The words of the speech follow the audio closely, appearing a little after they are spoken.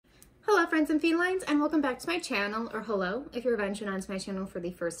friends and felines, and welcome back to my channel, or hello if you're venturing onto my channel for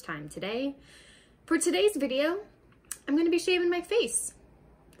the first time today. For today's video, I'm going to be shaving my face.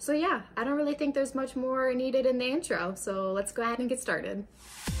 So yeah, I don't really think there's much more needed in the intro, so let's go ahead and get started.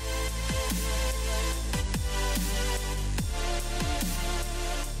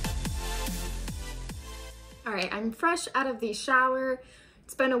 Alright, I'm fresh out of the shower.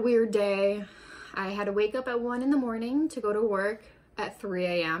 It's been a weird day. I had to wake up at 1 in the morning to go to work at 3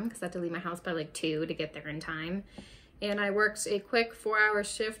 a.m. because I had to leave my house by like 2 to get there in time. And I worked a quick 4-hour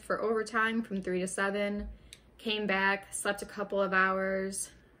shift for overtime from 3 to 7. Came back, slept a couple of hours.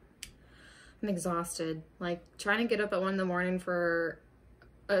 I'm exhausted. Like, trying to get up at 1 in the morning for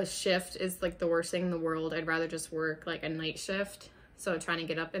a shift is like the worst thing in the world. I'd rather just work like a night shift. So trying to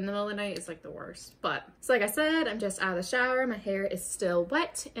get up in the middle of the night is like the worst. But, so like I said, I'm just out of the shower. My hair is still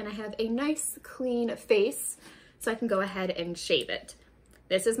wet and I have a nice clean face so I can go ahead and shave it.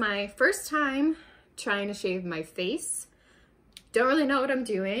 This is my first time trying to shave my face. Don't really know what I'm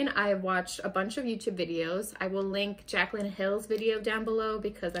doing. I've watched a bunch of YouTube videos. I will link Jaclyn Hill's video down below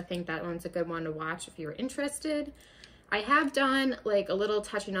because I think that one's a good one to watch if you're interested. I have done like a little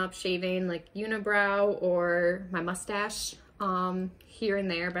touching up shaving, like unibrow or my mustache here and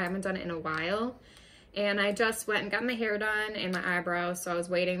there, but I haven't done it in a while. And I just went and got my hair done and my eyebrows, so I was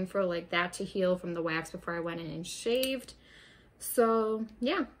waiting for like that to heal from the wax before I went in and shaved. So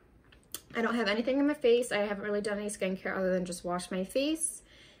yeah, I don't have anything in my face. I haven't really done any skincare other than just wash my face.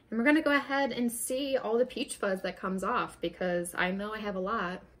 And we're gonna go ahead and see all the peach fuzz that comes off because I know I have a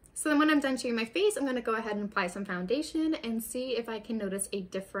lot. So then when I'm done shaving my face, I'm gonna go ahead and apply some foundation and see if I can notice a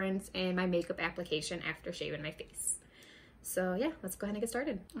difference in my makeup application after shaving my face. So yeah, let's go ahead and get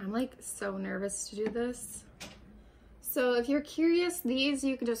started. I'm like so nervous to do this. So if you're curious, these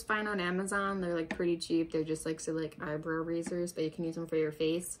you can just find on Amazon. They're like pretty cheap. They're just like eyebrow razors, but you can use them for your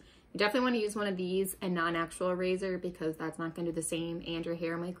face. You definitely want to use one of these and not an actual razor because that's not going to do the same and your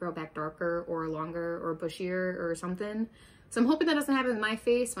hair might grow back darker or longer or bushier or something. So I'm hoping that doesn't happen with my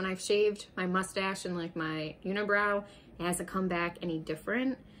face. When I've shaved my mustache and like my unibrow, it hasn't come back any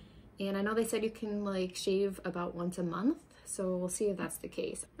different. And I know they said you can like shave about once a month. So we'll see if that's the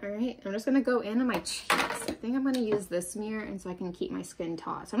case. All right, I'm just gonna go into my cheeks. I think I'm gonna use this mirror and so I can keep my skin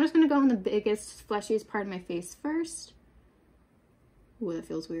taut. So I'm just gonna go in the biggest, fleshiest part of my face first. Ooh, that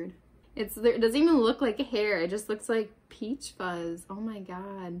feels weird. It doesn't even look like hair. It just looks like peach fuzz. Oh my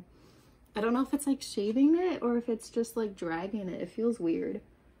God. I don't know if it's like shaving it or if it's just like dragging it. It feels weird.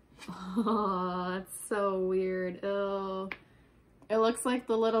 Oh, that's so weird. Oh, it looks like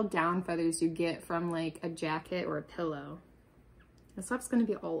the little down feathers you get from like a jacket or a pillow. This stuff's gonna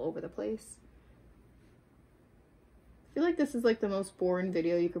be all over the place. I feel like this is like the most boring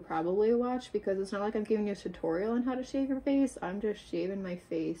video you could probably watch because it's not like I'm giving you a tutorial on how to shave your face. I'm just shaving my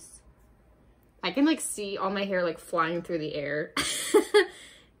face. I can like see all my hair like flying through the air.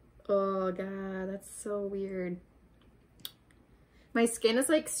 Oh God, that's so weird. My skin is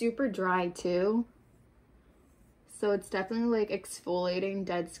like super dry too. So it's definitely like exfoliating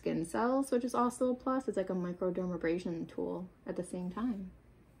dead skin cells, which is also a plus. It's like a microdermabrasion tool at the same time.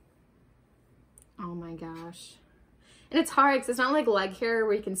 Oh my gosh. And it's hard because it's not like leg hair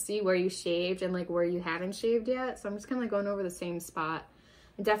where you can see where you shaved and like where you haven't shaved yet. So I'm just kind of like going over the same spot.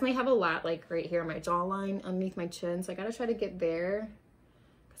 I definitely have a lot like right here, my jawline underneath my chin. So I gotta try to get there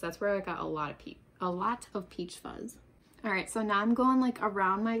because that's where I got a lot of peach fuzz. All right, so now I'm going like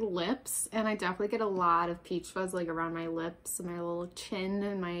around my lips and I definitely get a lot of peach fuzz like around my lips and my little chin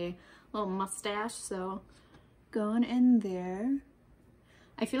and my little mustache. So going in there.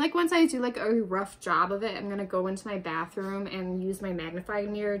 I feel like once I do like a rough job of it, I'm gonna go into my bathroom and use my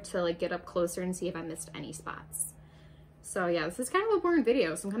magnifying mirror to like get up closer and see if I missed any spots. So yeah, this is kind of a boring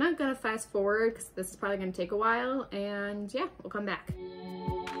video. So I'm kind of gonna fast forward because this is probably gonna take a while and yeah, we'll come back.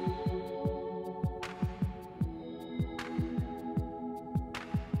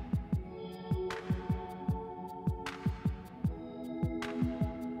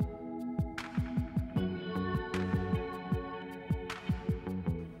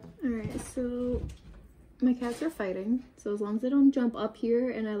 So my cats are fighting, so as long as they don't jump up here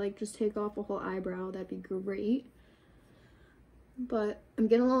and I like just take off a whole eyebrow, that'd be great. But I'm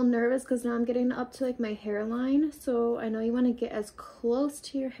getting a little nervous because now I'm getting up to like my hairline, so I know you want to get as close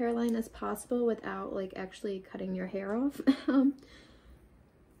to your hairline as possible without like actually cutting your hair off.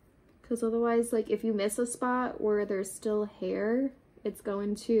 Because otherwise, like if you miss a spot where there's still hair, it's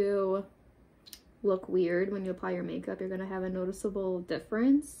going to look weird when you apply your makeup. You're going to have a noticeable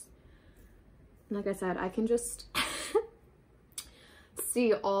difference. Like I said, I can just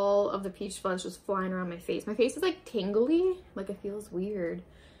see all of the peach fuzz just flying around my face. My face is like tingly, like it feels weird.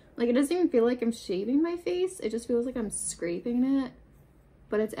 Like, it doesn't even feel like I'm shaving my face. It just feels like I'm scraping it,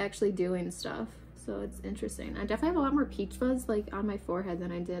 but it's actually doing stuff. So it's interesting. I definitely have a lot more peach fuzz like on my forehead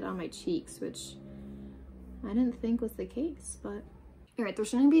than I did on my cheeks, which I didn't think was the case, but. All right, there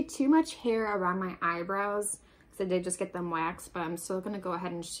shouldn't be too much hair around my eyebrows because I did just get them waxed, but I'm still gonna go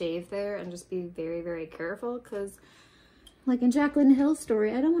ahead and shave there and just be very, very careful because like in Jaclyn Hill's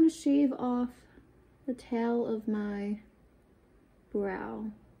story, I don't want to shave off the tail of my brow.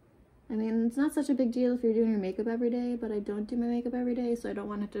 I mean, it's not such a big deal if you're doing your makeup every day, but I don't do my makeup every day, so I don't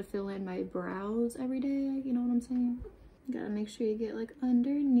want to fill in my brows every day, you know what I'm saying? You gotta make sure you get like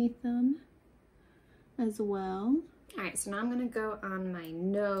underneath them as well. All right, so now I'm gonna go on my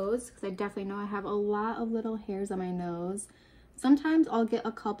nose because I definitely know I have a lot of little hairs on my nose. Sometimes I'll get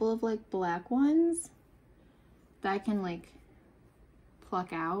a couple of like black ones that I can like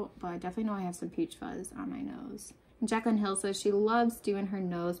pluck out, but I definitely know I have some peach fuzz on my nose. Jaclyn Hill says she loves doing her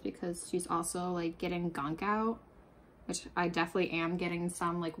nose because she's also like getting gunk out, which I definitely am getting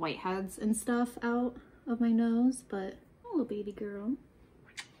some like whiteheads and stuff out of my nose, but oh baby girl.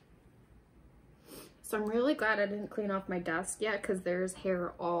 So I'm really glad I didn't clean off my desk yet because there's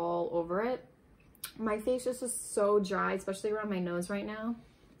hair all over it. My face is just so dry, especially around my nose right now.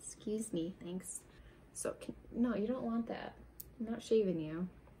 Excuse me, thanks. So no, you don't want that. I'm not shaving you.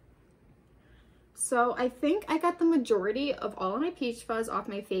 So I think I got the majority of all of my peach fuzz off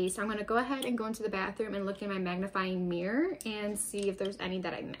my face. I'm gonna go ahead and go into the bathroom and look in my magnifying mirror and see if there's any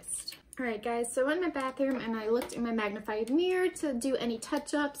that I missed. All right guys, so I went in my bathroom and I looked in my magnified mirror to do any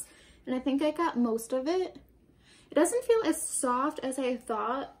touch-ups, and I think I got most of it. It doesn't feel as soft as I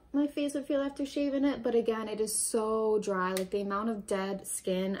thought my face would feel after shaving it, but again, it is so dry. Like the amount of dead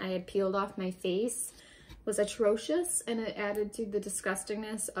skin I had peeled off my face was atrocious, and it added to the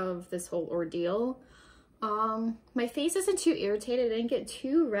disgustingness of this whole ordeal. My face isn't too irritated. I didn't get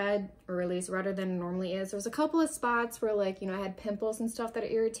too red, or at least redder than it normally is. There was a couple of spots where like, you know, I had pimples and stuff that are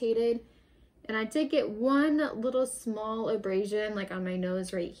irritated, and I did get one little small abrasion like on my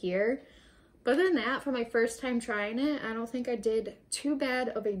nose right here. But other than that, for my first time trying it, I don't think I did too bad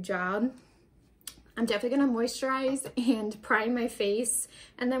of a job. I'm definitely gonna moisturize and prime my face,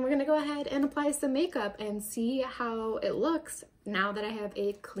 and then we're gonna go ahead and apply some makeup and see how it looks now that I have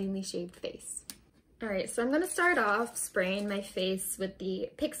a cleanly shaved face. All right, so I'm gonna start off spraying my face with the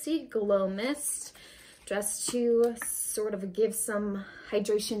Pixie Glow Mist just to sort of give some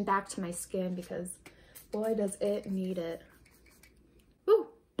hydration back to my skin because boy, does it need it. Ooh,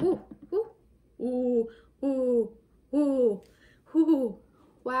 ooh, ooh, ooh, ooh, ooh, ooh,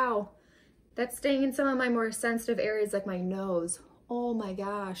 wow. That's staying in some of my more sensitive areas like my nose. Oh my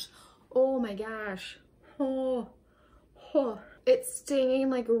gosh. Oh my gosh. Oh, oh. It's stinging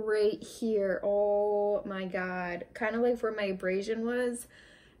like right here. Oh my God. Kind of like where my abrasion was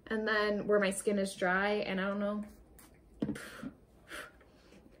and then where my skin is dry, and I don't know.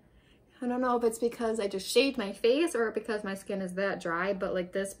 I don't know if it's because I just shaved my face or because my skin is that dry, but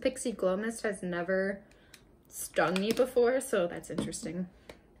like this Pixie Glow Mist has never stung me before, so that's interesting.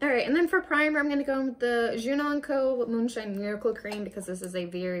 All right, and then for primer, I'm gonna go with the Juno & Co. Moonshine Miracle Cream because this is a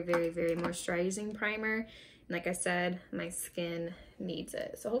very, very, very moisturizing primer. And like I said, my skin needs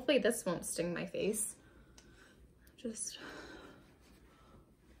it. So hopefully this won't sting my face. Just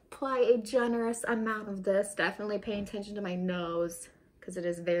apply a generous amount of this. Definitely paying attention to my nose because it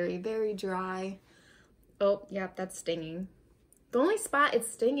is very, very dry. Oh, yep, that's stinging. The only spot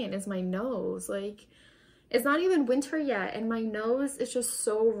it's stinging is my nose. Like, it's not even winter yet, and my nose is just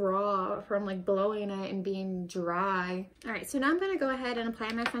so raw from like blowing it and being dry. All right, so now I'm gonna go ahead and apply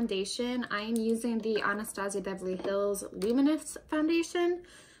my foundation. I am using the Anastasia Beverly Hills Luminous Foundation.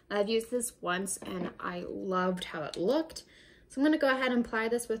 I've used this once and I loved how it looked. So I'm gonna go ahead and apply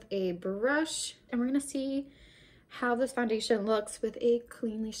this with a brush, and we're gonna see how this foundation looks with a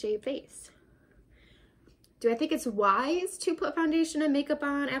cleanly shaved face. Do I think it's wise to put foundation and makeup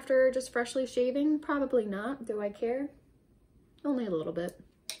on after just freshly shaving? Probably not. Do I care? Only a little bit.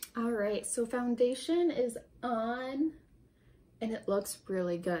 All right, so foundation is on and it looks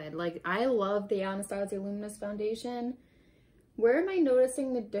really good. Like, I love the Anastasia Luminous Foundation. Where am I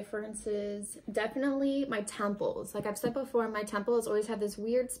noticing the differences? Definitely my temples. Like I've said before, my temples always have this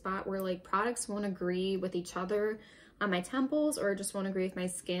weird spot where like products won't agree with each other on my temples, or just won't agree with my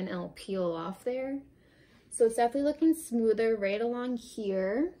skin and it'll peel off there. So it's definitely looking smoother right along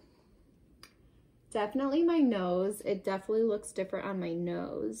here. Definitely my nose. It definitely looks different on my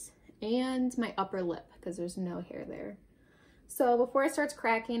nose and my upper lip because there's no hair there. So before it starts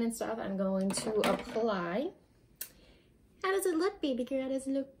cracking and stuff, I'm going to apply. How does it look, baby girl? Does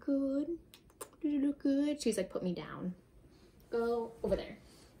it look good? Does it look good? She's like, put me down. Go over there.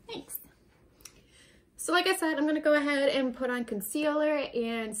 So like I said, I'm gonna go ahead and put on concealer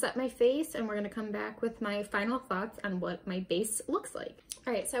and set my face, and we're gonna come back with my final thoughts on what my base looks like.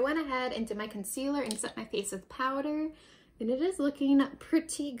 All right, so I went ahead and did my concealer and set my face with powder, and it is looking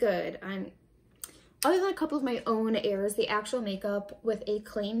pretty good. Other than a couple of my own errors, the actual makeup with a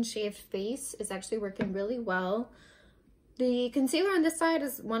clean shaved face is actually working really well. The concealer on this side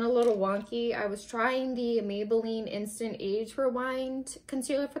is one a little wonky. I was trying the Maybelline Instant Age Rewind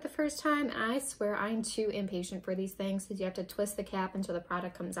concealer for the first time, and I swear I'm too impatient for these things because you have to twist the cap until the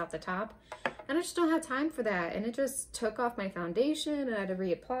product comes out the top. And I just don't have time for that. And it just took off my foundation and I had to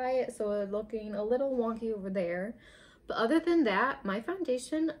reapply it, so it's looking a little wonky over there. But other than that, my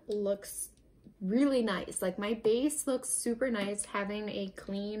foundation looks really nice. Like, my base looks super nice having a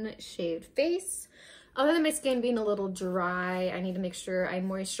clean shaved face. Other than my skin being a little dry, I need to make sure I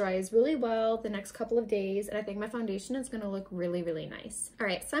moisturize really well the next couple of days, and I think my foundation is going to look really, really nice. All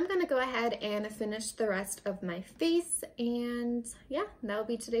right, so I'm going to go ahead and finish the rest of my face, and yeah, that'll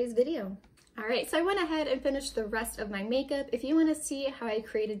be today's video. All right, so I went ahead and finished the rest of my makeup. If you want to see how I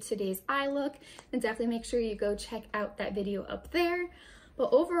created today's eye look, then definitely make sure you go check out that video up there.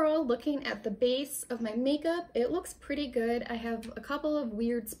 But overall, looking at the base of my makeup, it looks pretty good. I have a couple of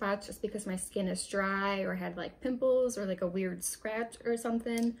weird spots just because my skin is dry or had like pimples or like a weird scratch or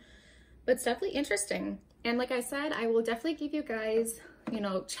something. But it's definitely interesting. And like I said, I will definitely give you guys, you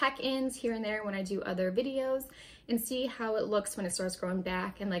know, check-ins here and there when I do other videos and see how it looks when it starts growing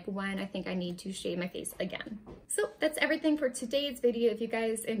back and like when I think I need to shave my face again. So that's everything for today's video. If you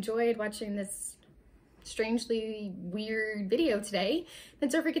guys enjoyed watching this strangely weird video today, then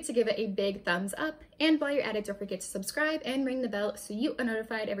don't forget to give it a big thumbs up, and while you're at it, don't forget to subscribe and ring the bell so you are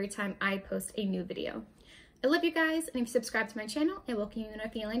notified every time I post a new video. I love you guys, and if you subscribe to my channel, I welcome you in our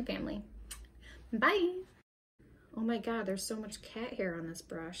feline family. Bye! Oh my god, there's so much cat hair on this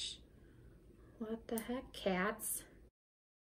brush. What the heck, cats?